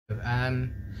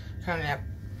Currently at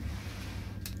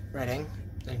Reading,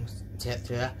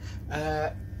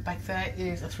 back there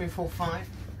is a 345.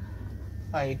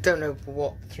 I don't know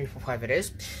what 345 it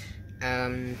is.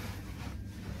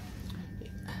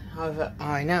 However,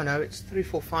 I now know it's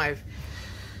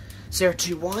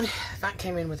 345021. That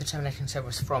came in with a termination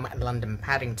service from London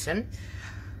Paddington.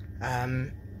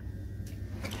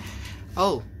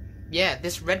 Oh, yeah,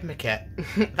 this red maquette,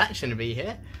 that shouldn't be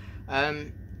here.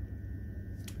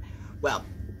 Well,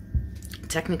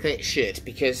 technically it should,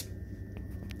 because,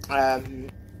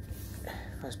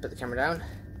 let's put the camera down.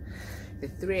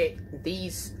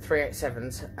 These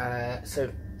 387s,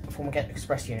 so former Gatwick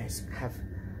Express units have,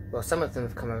 well, some of them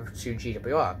have come over to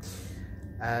GWR,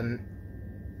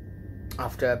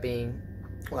 after being,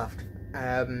 well,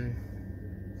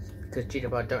 because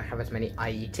GWR don't have as many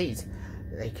IETs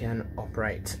that they can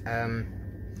operate,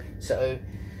 so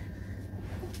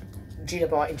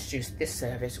GWR introduced this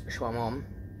service, which I'm on,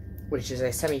 which is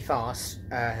a semi-fast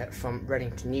from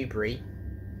Reading to Newbury.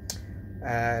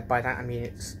 By that I mean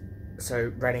it's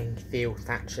Reading, Theale,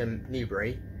 Fratton,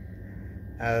 Newbury.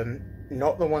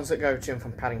 Not the ones that go to and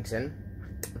from Paddington.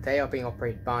 They are being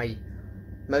operated by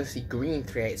mostly green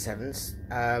 387s,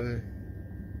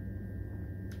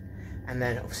 and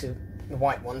then obviously the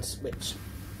white ones, which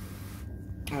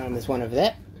there's one over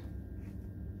there.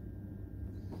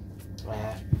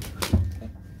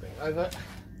 Bring it over.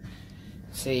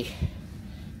 See,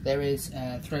 there is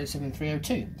 307,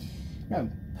 302. No,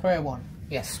 301.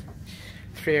 Yes,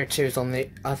 302 is on the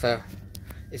other.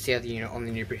 Is the other unit on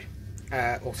the Newbury,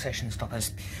 all session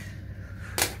stoppers.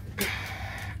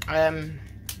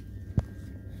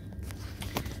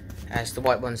 As the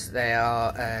white ones, they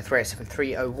are 307,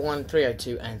 301,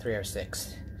 302, and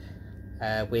 306.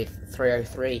 With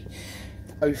 303,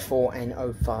 04, and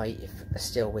 05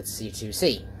 still with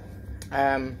C2C.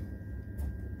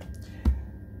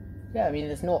 Yeah, I mean,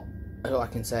 there's not a lot I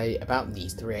can say about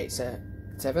these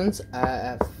 387s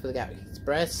for the Gatwick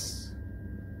Express.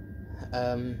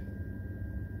 I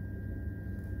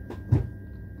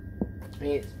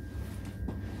mean,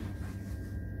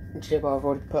 GWR have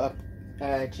already put up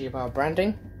GWR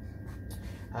branding.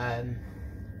 I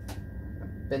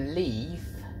believe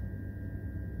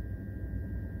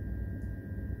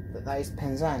that is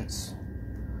Penzance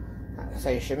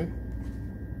station.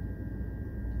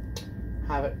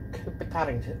 However, it could be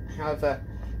Paddington. However,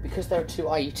 because there are two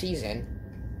IUTs in,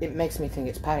 it makes me think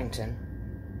it's Paddington.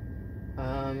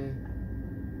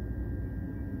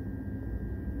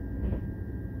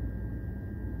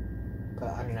 But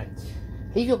I don't know.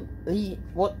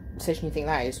 What station you think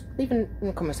that is? Leave in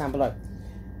the comments down below.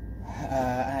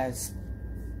 As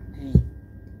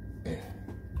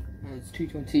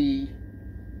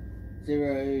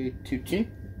 220.022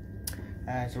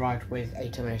 has arrived with a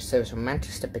termination service from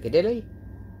Manchester Piccadilly,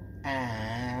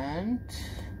 and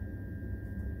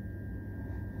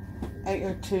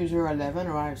 802.011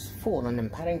 arrives for London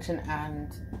Paddington,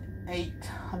 and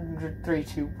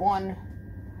 800.321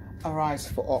 arrives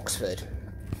for Oxford.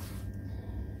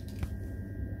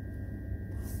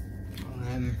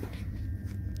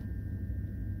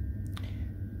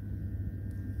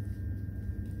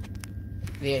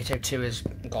 The 802 has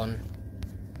gone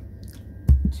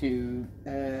to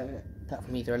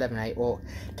platform either 11A or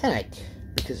 10A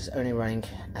because it's only running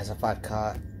as a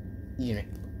 5-car unit,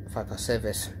 5-car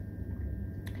service.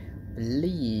 I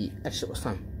believe actually it was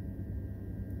fun.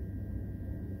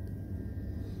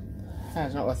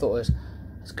 That's not what I thought it was. I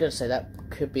was going to say that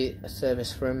could be a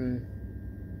service from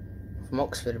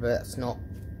Oxford, but that's not.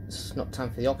 It's not time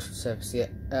for the Oxford service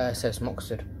yet. Service from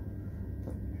Oxford.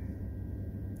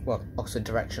 Well, Oxford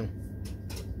direction.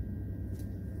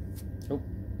 Oh,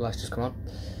 lights just come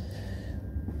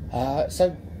on.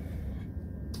 So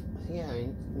yeah, I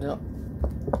mean, not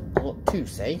a lot to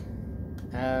say.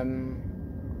 I'll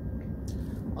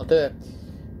do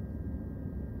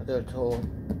a tour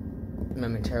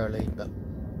momentarily, but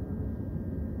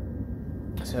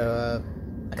so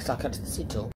I guess I'll cut to the seat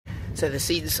tour. So the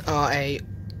seats are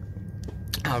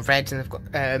red, and they've got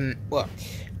well,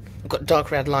 we've got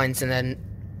dark red lines and then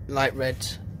light red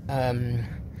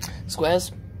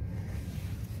squares.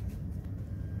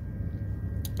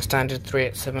 Standard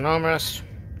 387 armrest,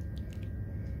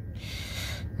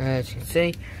 as you can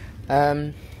see,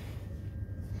 and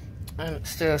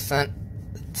still a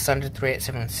standard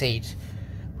 387 seat,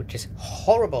 which is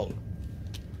horrible.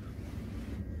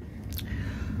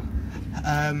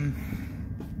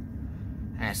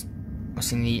 As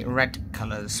what's in the red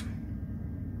colours.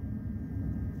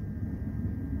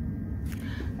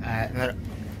 And then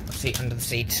obviously under the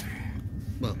seat,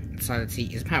 well, inside the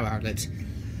seat is a power outlet.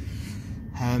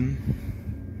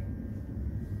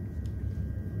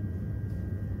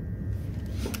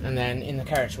 And then in the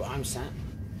carriage where I'm sat,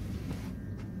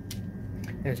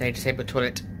 there's a disabled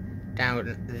toilet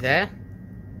down there.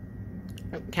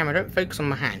 Oh, camera, don't focus on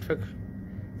my hand.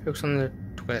 Focus on the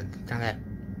toilet down there.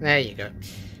 There you go.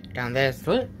 Down there's the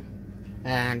toilet.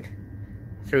 And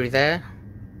through there,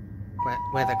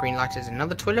 where the green light is,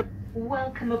 another toilet.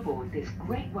 Welcome aboard this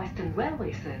Great Western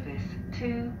Railway service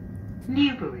to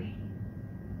Newbury.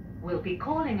 We'll be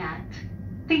calling at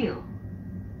Theale,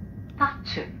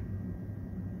 Fratton,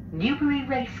 Newbury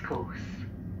Racecourse,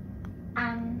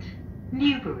 and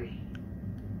Newbury.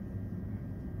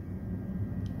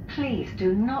 Please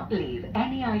do not leave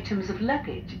any items of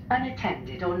luggage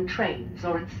unattended on trains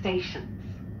or at stations.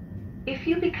 If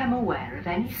you become aware of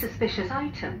any suspicious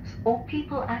items or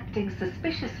people acting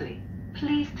suspiciously,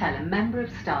 please tell a member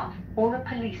of staff or a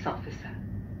police officer.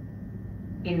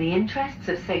 In the interests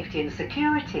of safety and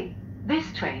security,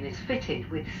 this train is fitted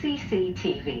with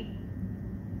CCTV.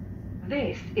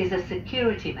 This is a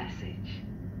security message.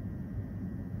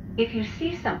 If you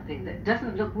see something that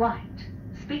doesn't look right,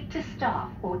 speak to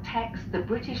staff or text the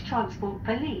British Transport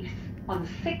Police on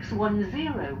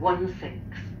 61016.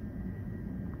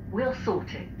 We'll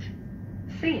sort it.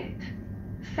 See it.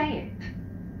 Say it.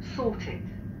 Sort it.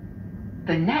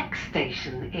 The next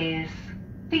station is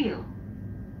Theale.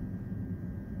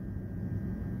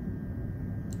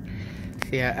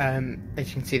 Yeah, as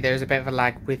you can see, there's a bit of a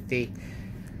lag with the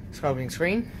scrolling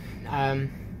screen. And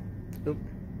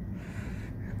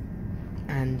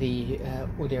the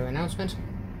audio announcement.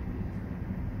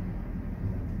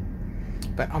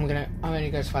 But I'm only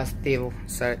go as far as Theale,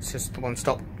 so it's just the one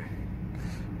stop.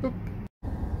 Oop.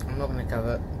 I'm not gonna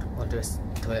cover or do a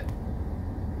toilet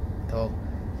at all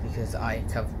because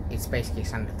it's basically a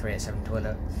standard 387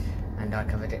 toilet, and I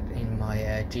covered it in my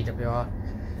GWR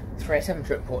 387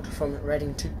 trip report from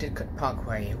Reading to Didcot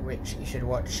Parkway, which you should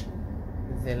watch.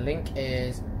 The link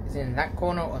is in that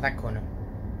corner or that corner.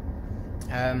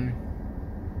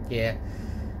 Yeah,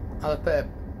 I'll put a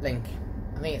link.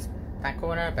 I think it's that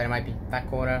corner, but it might be that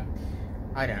corner.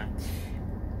 I don't know.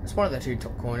 It's one of the two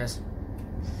top corners.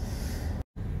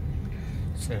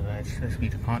 So as we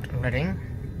depart Reading.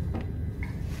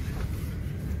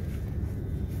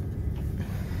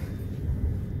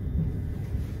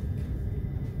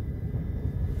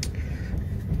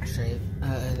 Actually,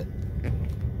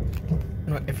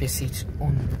 not every seat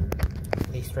on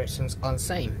these stations are the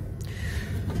same.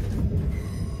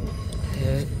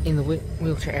 In the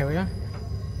wheelchair area,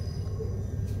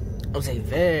 I would say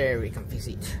very comfy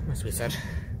seat, must be said.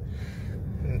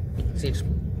 You can see just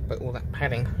by all that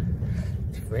padding,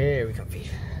 it's very comfy.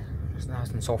 It's nice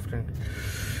and soft, and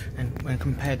when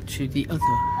compared to the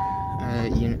other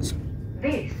units.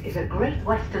 This is a Great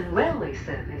Western Railway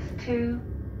service to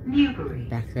Newbury.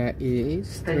 Back there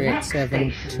is the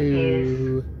 387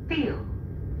 to Theale.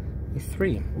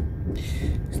 3.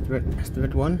 That's the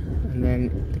red one, and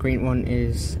then the green one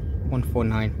is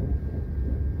 149.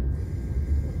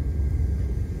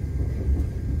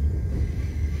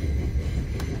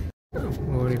 Oh,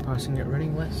 we're already passing at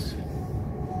Reading West.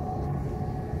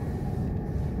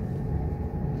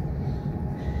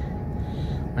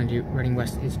 Mind you, Reading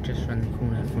West is just around the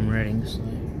corner from Reading, so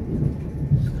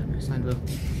it's got a nice line wheel.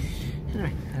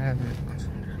 Anyway,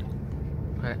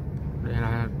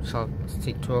 so I'll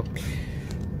stick to a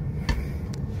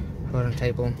holding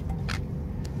table.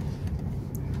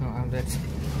 Outlets.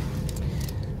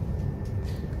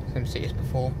 Same seat as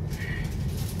before.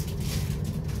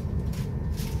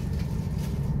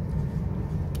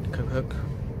 Coat hook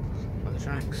on the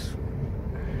tracks.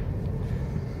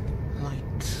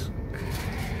 Lights.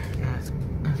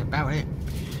 That's about it.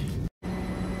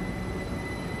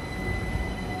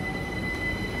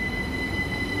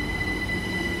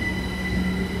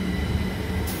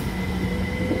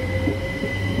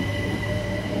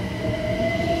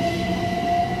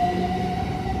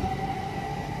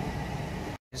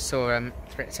 So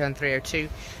 302,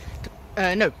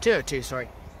 no 202, sorry.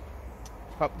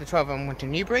 The 12 on went to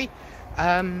Newbury.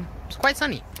 It's quite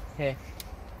sunny here.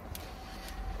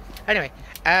 Anyway,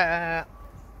 however,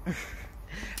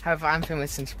 I'm filming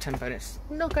this in September and it's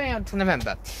not going out until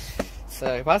November.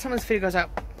 So by the time this video goes out,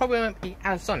 probably won't be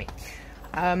as sunny.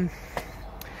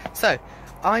 So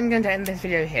I'm going to end this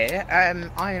video here.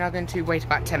 I'm now going to wait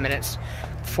about 10 minutes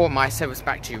for my service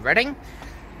back to Reading.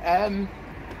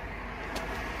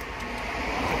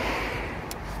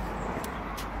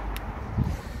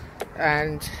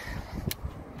 And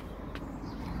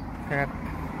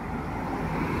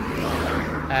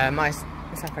my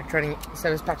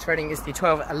service back to Reading is the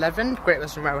 1211 Great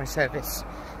Western Railway service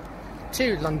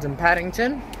to London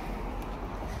Paddington,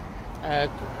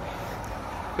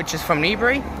 which is from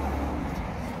Newbury,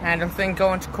 and I'm then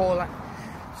going to call that.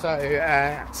 So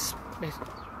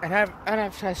I'd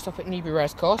have to stop at Newbury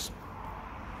Racecourse.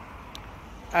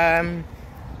 Then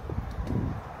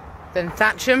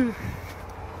Thatcham,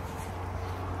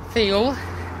 Theale,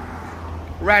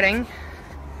 Reading,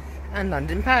 and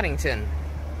London Paddington.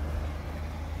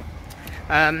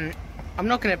 I'm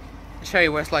not going to show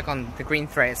you what it's like on the Green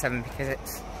 387 because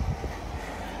it's,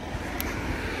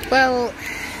 well,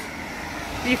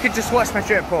 you could just watch my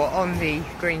trip report on the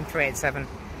Green 387.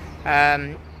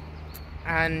 And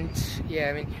yeah,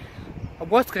 I mean, I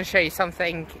was going to show you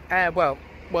something. Well,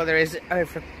 there is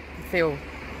over Theale.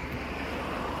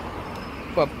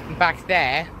 Well, back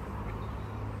there.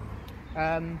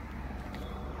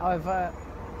 However,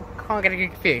 can't get a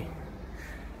good view.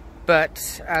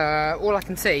 But all I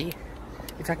can see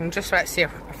is I can just about see a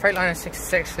Freightliner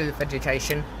 66 through the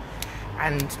vegetation,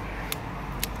 and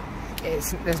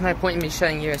there's no point in me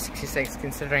showing you a 66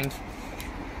 considering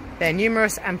they're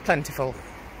numerous and plentiful.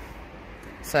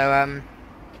 So,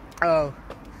 oh,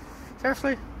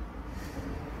 seriously?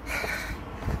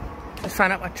 Just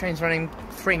found out my train's running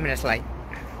 3 minutes late.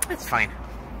 That's fine.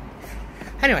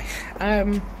 Anyway,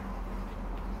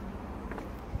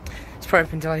 it's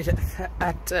probably been delayed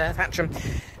at Thatcham.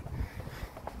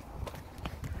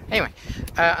 Anyway,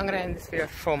 I'm going to end this video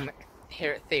from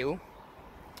here at Theale.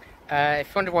 If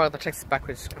you wonder why the text is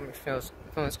backwards, I'm films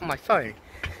on my phone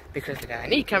because I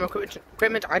need camera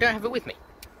equipment. I don't have it with me.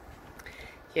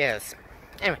 Yes.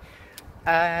 Anyway,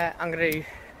 I'm going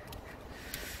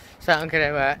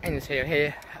to end this video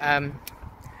here.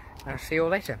 I'll see you all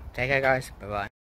later. Take care, guys. Bye bye.